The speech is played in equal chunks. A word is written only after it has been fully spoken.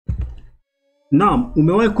Naam,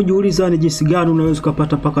 umewahi kujiuliza ni jinsi gani unaweza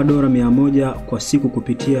kupata paka dola 100 kwa siku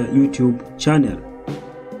kupitia YouTube channel?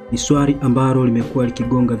 Ni swali ambalo limekuwa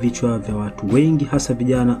likigonga vichwa vya watu wengi, hasa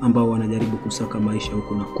vijana ambao wanajaribu kusaka maisha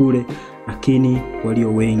huko na kule, lakini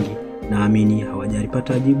walio wengi naamini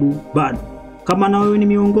hawajalipata jibu bado. Kama na wewe ni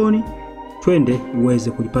miongoni, twende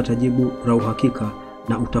uweze kulipata jibu la uhakika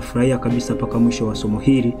na utafurahia kabisa paka mwisho wa somo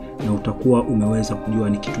hili, na utakuwa umeweza kujua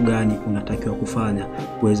ni kitu gani unatakiwa kufanya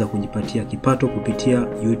kuweza kujipatia kipato kupitia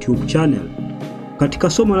YouTube channel. Katika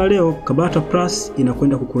somo la leo, Kabata Plus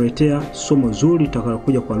inakwenda kukuletea somo zuri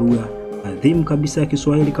litakalokuja kwa lugha adhimu kabisa ya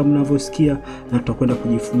Kiswahili kama unavyosikia, na tutakwenda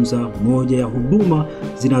kujifunza moja ya huduma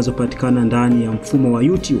zinazopatikana ndani ya mfumo wa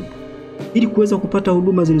YouTube. Ili kuweza kupata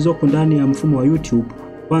huduma zilizoko ndani ya mfumo wa YouTube,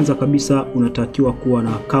 kwanza kabisa unatakiwa kuwa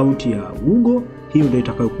na akaunti ya Google. Hiyo ndio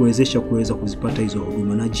itakayokuwezesha kuweza kuzipata hizo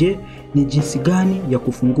huduma. Na je, ni jinsi gani ya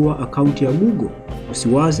kufungua akaunti ya Google?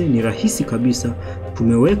 Usiwaze, ni rahisi kabisa.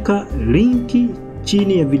 Tumeweka linki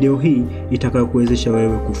chini ya video hii itakayokuwezesha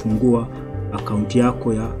wewe kufungua akaunti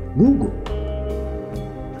yako ya Google.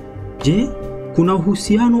 Je, kuna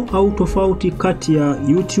uhusiano au tofauti kati ya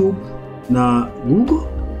YouTube na Google?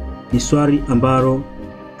 Ni swali ambalo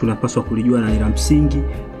tunapaswa kulijua na ni la msingi.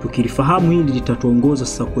 Tukilifahamu hili litatuongoza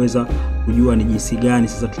sasa kuweza kujua ni jinsi gani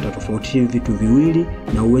sasa tutatofautisha vitu viwili,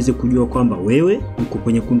 na uweze kujua kwamba wewe uko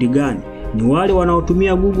kwenye kundi gani. Ni wale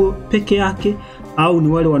wanaotumia Google peke yake au ni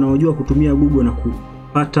wale wanaojua kutumia Google na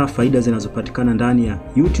kupata faida zinazopatikana ndani ya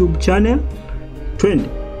YouTube channel? Twende.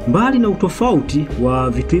 Mbali na utofauti wa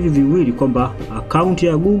vitu hivi viwili kwamba akaunti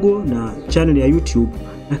ya Google na channel ya YouTube,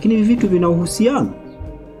 lakini hivi vitu vina uhusiano.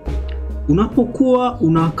 Unapokuwa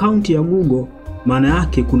una akaunti ya Google, maana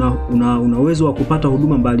yake una uwezo wa kupata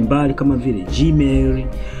huduma mbalimbali kama vile Gmail,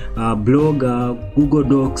 Blogger, Google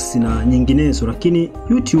Docs na nyinginezo, lakini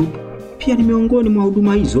YouTube pia ni miongoni mwa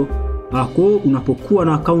huduma hizo. Kwa hiyo unapokuwa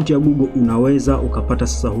na akaunti ya Google unaweza ukapata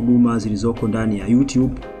sasa huduma zilizoko ndani ya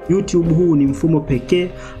YouTube. YouTube huu ni mfumo pekee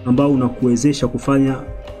ambao unakuwezesha kufanya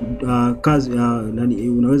kazi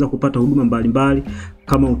unaweza kupata huduma mbalimbali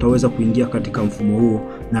kama utaweza kuingia katika mfumo huo.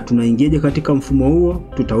 Na tunaingiaje katika mfumo huo?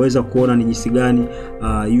 Tutaweza kuona ni jinsi gani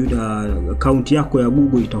akaunti yako ya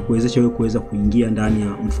Google itakuwezesha wewe kuweza kuingia ndani ya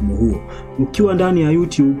mfumo huo. Ukiwa ndani ya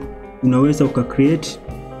YouTube unaweza ukacreate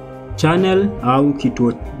channel au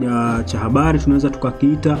kituo cha habari tunaweza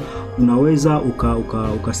tukakiita. Unaweza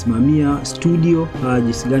ukasimamia studio,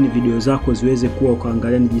 jinsi gani video zako ziweze kuwa,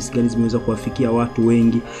 ukaangalia ni jinsi gani zimeweza kuwafikia watu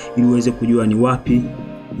wengi, ili uweze kujua ni wapi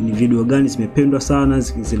ni video gani zimependwa sana,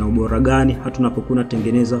 zina ubora gani, hata unapokuwa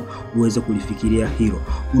unatengeneza uweze kulifikiria hilo.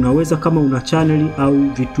 Unaweza kama una channel au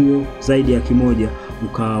vituo zaidi ya kimoja,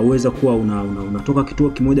 ukaweza kuwa unatoka kituo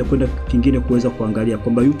kimoja kwenda kingine kuweza kuangalia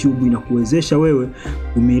kwamba YouTube inakuwezesha wewe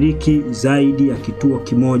kumiliki zaidi ya kituo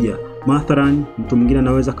kimoja. Mathalan, mtu mwingine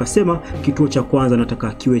anaweza kasema kituo cha kwanza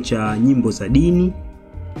nataka kiwe cha nyimbo za dini,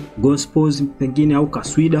 gospels pengine au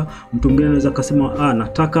kaswida. Mtu mwingine anaweza kasema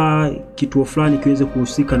nataka kituo fulani kiweze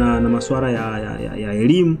kuhusika na masuala ya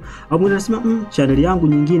elimu. Au mwingine anasema channel yangu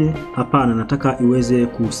nyingine hapana, nataka iweze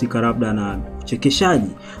kuhusika labda na uchekeshaji.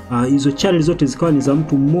 Hizo channel zote zikawa ni za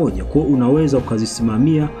mtu mmoja. Kwa hiyo unaweza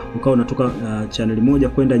ukazisimamia, ukawa unatoka channel moja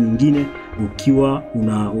kwenda nyingine ukiwa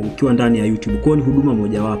ndani ya YouTube. Kwa hiyo ni huduma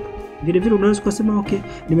moja wapo. Vile vile unaweza kusema okay,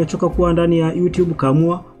 nimechoka kuwa ndani ya YouTube,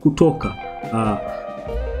 kaamua kutoka.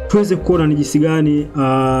 Tuweze kuona ni jinsi gani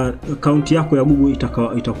akaunti yako ya Google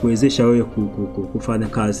itakuwezesha wewe kufanya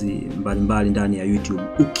kazi mbalimbali ndani ya YouTube.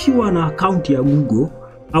 Ukiwa na akaunti ya Google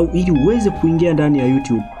au ili uweze kuingia ndani ya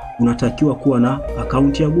YouTube, unatakiwa kuwa na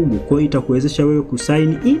akaunti ya Google. Kwa hiyo itakuwezesha wewe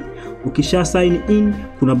kusign in. Ukisha sign in,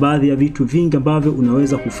 kuna baadhi ya vitu vingi ambavyo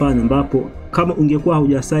unaweza kufanya, ambapo kama ungekuwa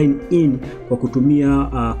huja sign in kwa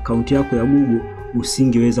kutumia akaunti yako ya Google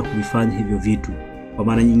usingeweza kuvifanya hivyo vitu. Kwa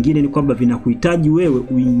maana nyingine ni kwamba vinakuhitaji wewe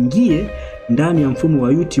uingie ndani ya mfumo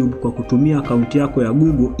wa YouTube kwa kutumia akaunti yako ya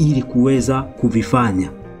Google ili kuweza kuvifanya.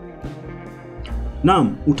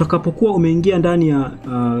 Naam, utakapokuwa umeingia ndani ya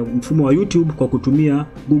mfumo wa YouTube kwa kutumia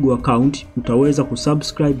Google account, utaweza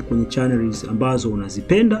kusubscribe kwenye channels ambazo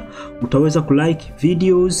unazipenda, utaweza kulike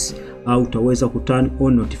videos, utaweza kuturn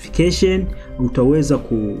on notification, utaweza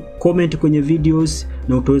kucomment kwenye videos,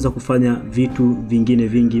 na utaweza kufanya vitu vingine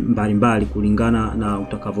vingi mbalimbali kulingana na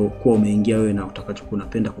utakavyokuwa umeingia wewe na utakachokuwa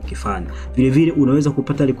unapenda kukifanya. Vile vile unaweza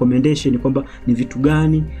kupata recommendation kwamba ni vitu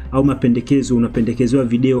gani au mapendekezo, unapendekezwa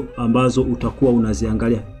video ambazo utakuwa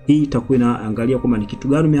unaziangalia. Hii itakuwa inaangalia kama ni kitu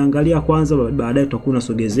gani umeangalia kwanza, baadaye utakuwa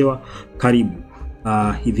unasogezewa karibu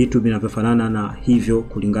hivi vitu vinavyofanana na hivyo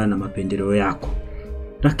kulingana na mapendeleo yako.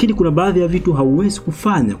 Lakini kuna baadhi ya vitu hauwezi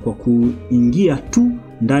kufanya kwa kuingia tu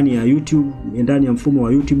ndani ya YouTube, ndani ya mfumo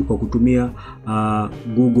wa YouTube kwa kutumia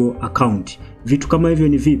Google Account. Vitu kama hivyo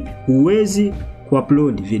ni vipi? Huwezi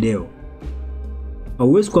kuupload video.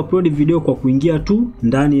 Hauwezi kuupload video kwa kuingia tu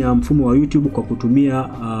ndani ya mfumo wa YouTube kwa kutumia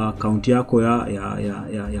account yako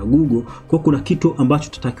ya Google. Kwa kuna kitu ambacho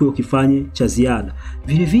tutatakiwa ukifanye cha ziada.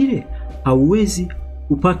 Vile vile hauwezi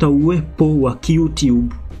kupata uwepo wa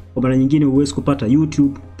YouTube. Kwa maana nyingine huwezi kupata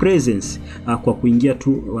YouTube presence kwa kuingia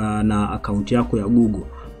tu na account yako ya Google.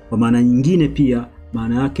 Kwa maana nyingine pia,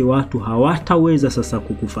 maana yake watu hawataweza sasa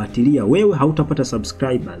kukufuatilia wewe, hautapata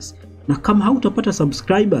subscribers. Na kama hautapata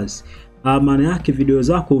subscribers, maana yake video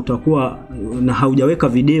zako utakuwa na haujaweka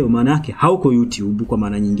video, maana yake hauko YouTube. Kwa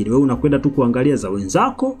maana nyingine wewe unakwenda tu kuangalia za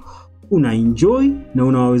wenzako, unaenjoy na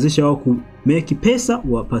unawawezesha wao kumeki pesa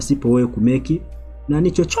pasipo wewe kumeki na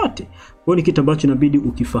ni chochote. Kwa ni kitu ambacho inabidi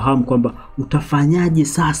ukifahamu kwamba utafanyaje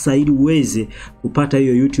sasa ili uweze kupata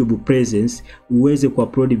hiyo YouTube presence, uweze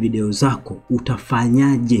kuupload video zako.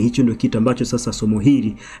 Utafanyaje? Hicho ndio kitu ambacho sasa somo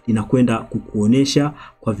hili linakwenda kukuonesha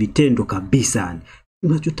kwa vitendo kabisa.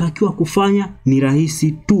 Unachotakiwa kufanya ni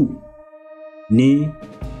rahisi tu, ni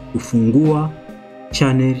kufungua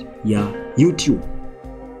channel ya YouTube.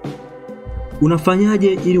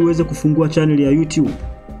 Unafanyaje ili uweze kufungua channel ya YouTube?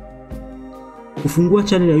 Kufungua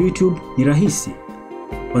channel ya YouTube ni rahisi.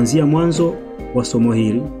 Kuanzia mwanzo wa somo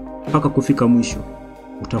hili mpaka kufika mwisho,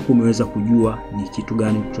 utakuwa umeweza kujua ni kitu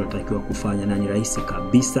gani tunatakiwa kufanya, na ni rahisi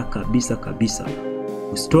kabisa kabisa kabisa.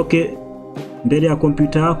 Usitoke mbele ya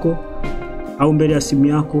kompyuta yako au mbele ya simu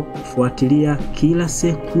yako, fuatilia kila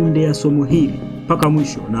sekunde ya somo hili mpaka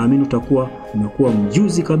mwisho. Naamini utakuwa umekuwa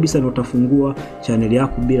mjuzi kabisa na utafungua channel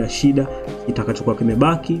yako bila shida. Itakachokuwa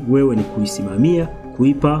kimebaki wewe ni kuisimamia,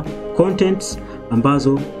 kuipa contents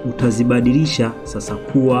ambazo utazibadilisha sasa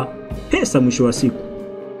kuwa pesa mwisho wa siku.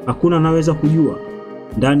 Hakuna anaweza kujua,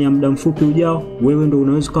 ndani ya muda mfupi ujao wewe ndio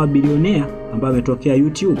unaweza kuwa bilionea ambaye ametokea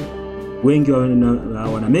YouTube. Wengi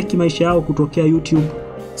wanameki maisha yao kutokea YouTube.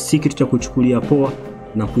 Si kitu cha kuchukulia poa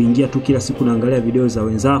na kuingia tu kila siku naangalia video za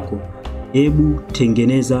wenzako. Hebu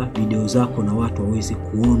tengeneza video zako na watu waweze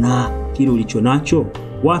kuona kile ulicho nacho.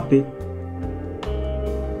 Wape,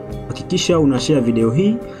 hakikisha unashare video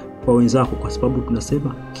hii kwa wenzako, kwa sababu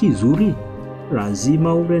tunasema kizuri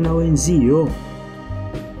lazima uwe na wenzio.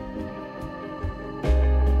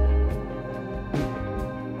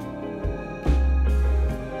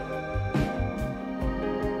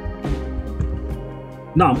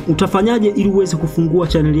 Naam, utafanyaje ili uweze kufungua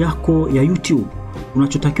channel yako ya YouTube?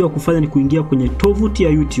 Unachotakiwa kufanya ni kuingia kwenye tovuti ya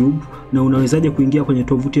YouTube. Na unawezaje kuingia kwenye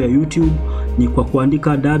tovuti ya YouTube? Ni kwa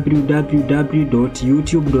kuandika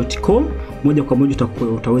www.youtube.com. Moja kwa moja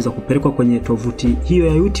utaweza kupelekwa kwenye tovuti hiyo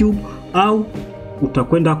ya YouTube, au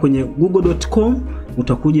utakwenda kwenye google.com.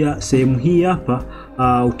 Utakuja sehemu hii hapa,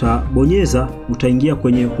 utabonyeza, utaingia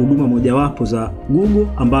kwenye huduma mojawapo za Google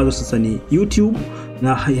ambazo sasa ni YouTube.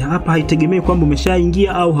 Na hapa haitegemei kwamba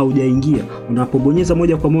umeshaingia au haujaingia. Unapobonyeza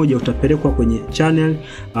moja kwa moja utapelekwa kwenye channel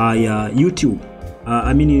ya YouTube.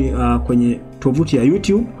 Kwenye tovuti ya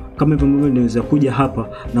YouTube. Kama hivyo unaweza kuja hapa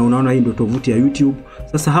na unaona hii ndio tovuti ya YouTube.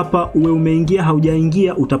 Sasa hapa uwe umeingia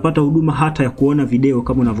haujaingia, utapata huduma hata ya kuona video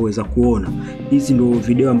kama unavyoweza kuona. Hizi ndio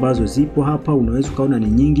video ambazo zipo hapa, unaweza ukaona ni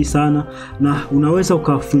nyingi sana, na unaweza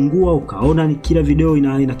ukafungua ukaona ni kila video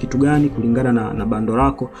ina kitu gani kulingana na bando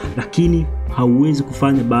lako. Lakini hauwezi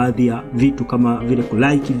kufanya baadhi ya vitu kama vile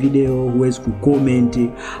kulike video, huwezi kucomment,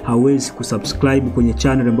 hauwezi kusubscribe kwenye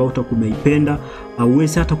channel ambayo utakumeipenda,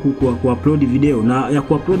 hauwezi hata kuupload video. Na ya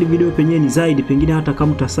kuupload video penyewe ni zaidi, pengine hata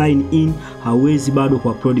kama uta sign in hauwezi bado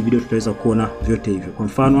kuupload video. Tutaweza kuona vyote hivyo. Kwa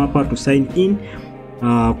mfano hapa tu sign in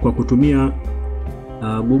kwa kutumia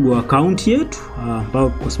Google Akaunti yetu,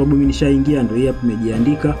 kwa sababu mimi nishaingia, ndio hii hapa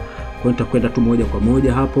nimejiandika. Kwa nitakwenda tu moja kwa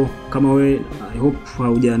moja hapo. Kama we I hope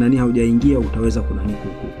haujaingia, utaweza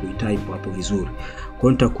kuitype hapo vizuri.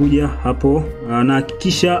 Kwa nitakuja hapo, na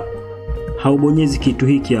hakikisha haubonyezi kitu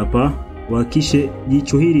hiki hapa. Hakikisha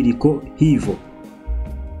jicho hili liko hivyo.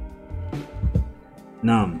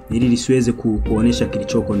 Naam, ili lisiweze kuonesha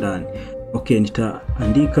kilichoko ndani. Okay,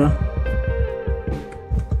 nitaandika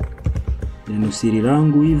neno siri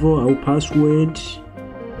langu hivyo au password.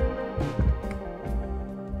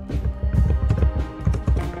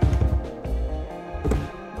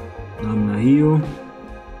 Namna hiyo.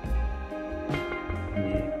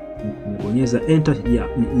 Bonyeza enter. Ya,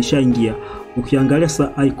 nishaingia. Ukiangalia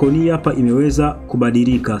sasa icon hapa imeweza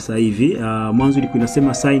kubadilika sasa hivi. Mwanzo ilikuwa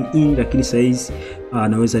inasema sign in, lakini sasa hizi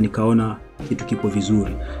naweza nikaona kitu kipo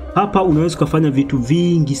vizuri. Hapa unaweza kufanya vitu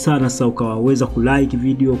vingi sana. Sasa ukaweza kulike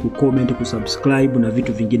video, kucomment, kusubscribe na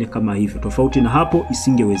vitu vingine kama hivyo. Tofauti na hapo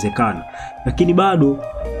isingewezekana. Lakini bado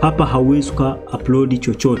hapa hauwezi upload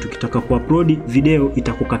chochote. Ukitaka kuupload video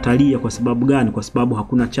itakukatalia. Kwa sababu gani? Kwa sababu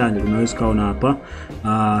hakuna channel. Unaweza kaona hapa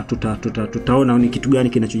tutaona ni kitu gani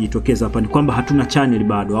kinachojitokeza hapa. Ni kwamba hatuna channel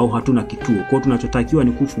bado au hatuna kituo. Kwa hiyo tunachotakiwa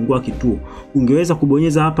ni kufungua kituo. Ungeweza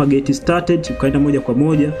kubonyeza hapa get started ukaenda moja kwa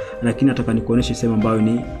moja, lakini nataka nikuoneshe sehemu ambayo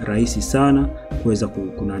ni rahisi sana kuweza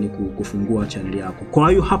kufungua channel yako. Kwa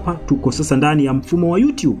hiyo hapa tuko sasa ndani ya mfumo wa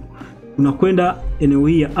YouTube. Unakwenda eneo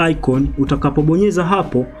hii ya icon, utakapobonyeza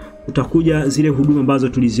hapo utakuja zile huduma ambazo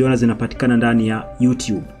tuliziona zinapatikana ndani ya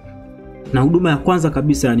YouTube. Na huduma ya kwanza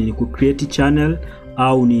kabisa ni create channel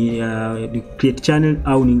au ni create channel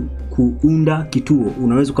au ni kuunda kituo.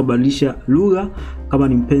 Unaweza kubadilisha lugha kama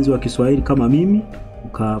ni mpenzi wa Kiswahili kama mimi,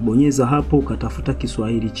 ukabonyeza hapo ukatafuta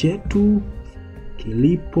Kiswahili chetu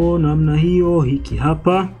kilipo namna hiyo, hiki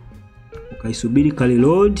hapa, ukaisubiri kali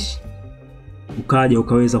load, ukaja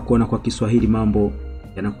ukaweza kuona kwa Kiswahili mambo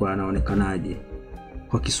yanakuwa yanaonekanaje.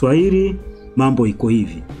 Kwa Kiswahili mambo iko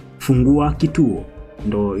hivi: fungua kituo,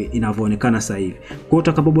 ndo inavyoonekana sasa hivi. Kwa hiyo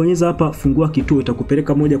utakapobonyeza hapa fungua kituo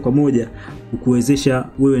itakupeleka moja kwa moja kukuwezesha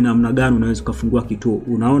wewe namna gani unaweza kufungua kituo.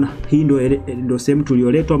 Unaona hii ndo sehemu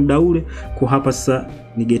tulioletwa muda ule. Kwa hapa sasa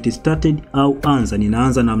ni get started au anza,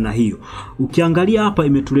 ninaanza namna hiyo. Ukiangalia hapa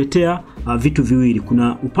imetuletea vitu viwili.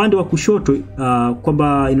 Kuna upande wa kushoto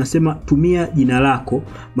kwamba inasema tumia jina lako.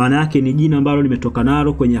 Maana yake ni jina ambalo nimetoka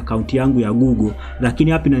nalo kwenye akaunti yangu ya Google,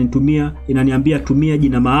 lakini hapa inaniambia tumia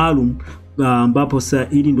jina maalum ambapo sasa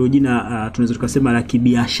hili ndio jina tunaweza tukasema la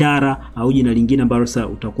kibiashara au jina lingine ambalo sasa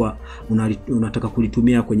utakuwa unataka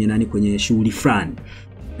kulitumia kwenye shughuli fulani.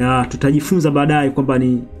 Tutajifunza baadaye kwamba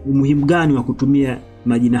ni umuhimu gani wa kutumia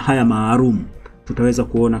majina haya maalum. Tutaweza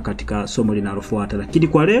kuona katika somo linalofuata. Lakini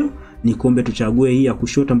kwa leo ni kuombe tuchague hii ya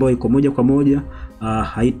kushoto ambayo iko moja kwa moja,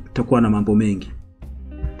 haitakuwa na mambo mengi.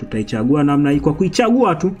 Tutaichagua namna hii. Kwa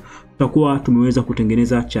kuichagua tu tutakuwa tumeweza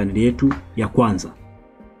kutengeneza channel yetu ya kwanza.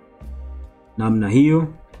 Namna hiyo,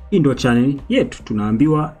 hii ndio channel yetu.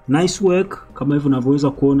 Tunaambiwa nice work kama hivyo unavyoweza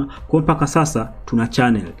kuona. Kwa mpaka sasa tuna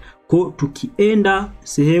channel. Kwa tukienda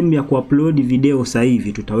sehemu ya kuupload video sasa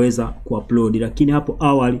hivi tutaweza kuupload, lakini hapo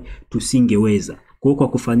awali tusingeweza. Kwa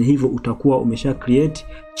kufanya hivyo utakuwa umesha create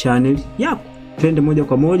channel yako. Twende moja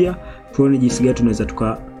kwa moja tuone jinsi gani tunaweza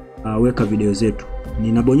tukaweka video zetu.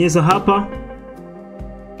 Ninabonyeza hapa.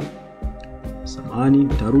 Samahani,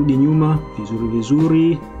 nitarudi nyuma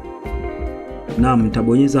vizuri. Naam,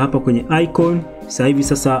 nitabonyeza hapa kwenye icon. Sasa hivi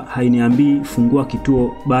sasa hainiambii fungua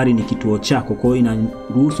kituo, bali ni kituo chako. Kwa hiyo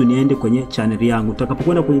inaruhusu niende kwenye channel yangu.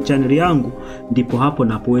 Utakapokwenda kwenye channel yangu ndipo hapo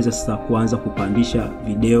napoweza sasa kuanza kupandisha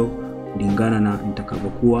video kulingana na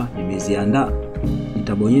nitakavyokuwa nimeziandaa.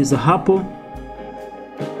 Nitabonyeza hapo.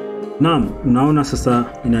 Naam, unaona sasa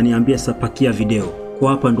inaniambia sasa pakia video.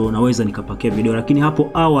 Kwa hapa ndo unaweza nikapakia video, lakini hapo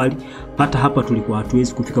awali hapa tulikuwa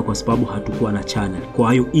hatuwezi kufika kwa sababu hatukuwa na channel.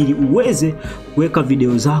 Kwa hiyo ili uweze kuweka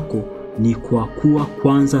video zako ni kwa kuwa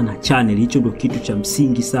kwanza na channel. Hicho ndio kitu cha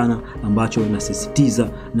msingi sana ambacho nasisitiza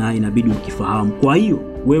na inabidi ukifahamu. Kwa hiyo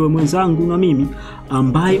wewe mwenzangu na mimi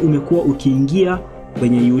ambaye umekuwa ukiingia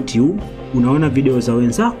kwenye YouTube, unaona video za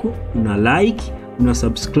wenzako, una like, una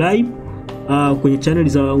subscribe kwenye channel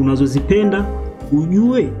za unazozipenda,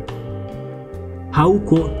 ujue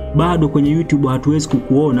hauko bado kwenye YouTube, hatuwezi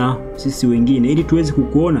kukuona sisi wengine. Ili tuweze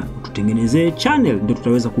kukuona tutengenezee channel, ndio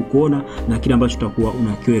tutaweza kukuona na kile ambacho tutakuwa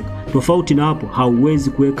unakiweka. Tofauti na hapo hauwezi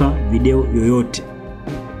kuweka video yoyote.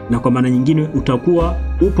 Na kwa maana nyingine utakuwa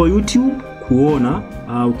upo YouTube kuona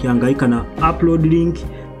ukihangaika na upload link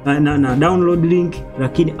na download link,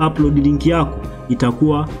 lakini upload link yako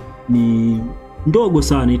itakuwa ni ndogo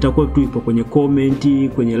sana. Itakuwa tu ipo kwenye comment,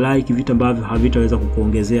 kwenye like, vitu ambavyo havitaweza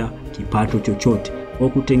kukuongezea kipato chochote. Kwa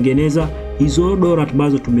kutengeneza hizo dola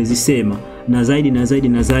ambazo tumezisema na zaidi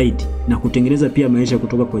na kutengeneza pia maisha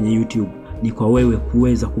kutoka kwenye YouTube, ni kwa wewe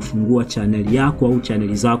kuweza kufungua channel yako au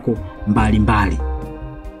channel zako mbalimbali.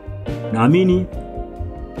 Naamini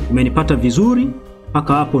umenipata vizuri.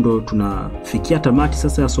 Mpaka hapo ndo tunafikia tamati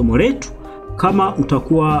sasa ya somo letu. Kama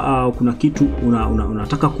utakuwa kuna kitu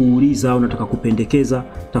unataka kuuliza au unataka kupendekeza,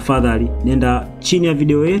 tafadhali nenda chini ya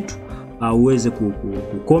video yetu uweze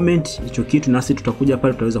kucomment hicho kitu, nasi tutakuja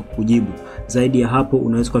pale tutaweza kukujibu. Zaidi ya hapo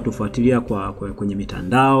unaweza kutufuatilia kwenye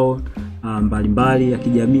mitandao mbalimbali ya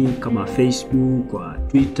kijamii kama Facebook, kwa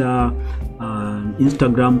Twitter,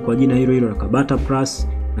 Instagram kwa jina hilo la Kabata Plus,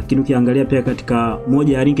 Lakini ukiangalia pia katika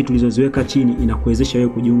moja ya linki tulizoziweka chini, inakuwezesha wewe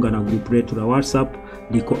kujiunga na group letu la WhatsApp.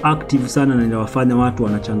 Liko active sana na linawafanya watu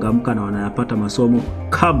wanachangamka na wanayapata masomo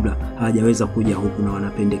kabla hawajaweza kuja huku, na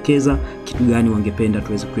wanapendekeza kitu gani wangependa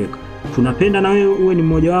tuweze kuweka. Tunapenda na wewe uwe ni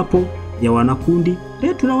mmoja wapo ya wanakundi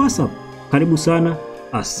letu la WhatsApp. Karibu sana,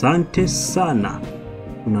 asante sana.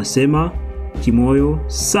 Tunasema kimoyo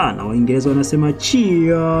sana, Waingereza wanasema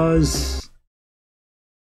cheers.